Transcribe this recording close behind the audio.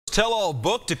Tell-all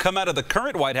book to come out of the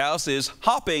current White House is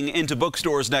hopping into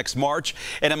bookstores next March,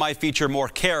 and it might feature more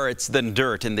carrots than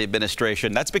dirt in the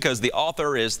administration. That's because the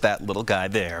author is that little guy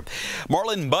there.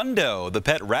 Marlon Bundo, the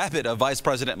pet rabbit of Vice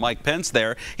President Mike Pence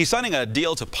there. He's signing a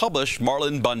deal to publish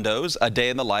Marlon Bundo's A Day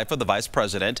in the Life of the Vice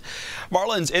President.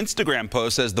 Marlon's Instagram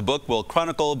post says the book will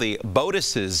chronicle the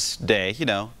BOTUS Day,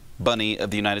 Bunny of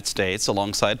the United States,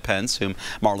 alongside Pence, whom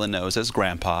Marlon knows as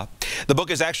Grandpa. The book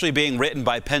is actually being written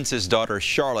by Pence's daughter,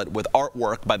 Charlotte, with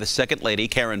artwork by the Second Lady,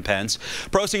 Karen Pence.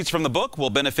 Proceeds from the book will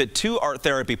benefit 2 art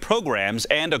therapy programs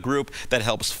and a group that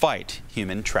helps fight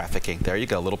human trafficking. There you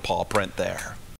go, little paw print there.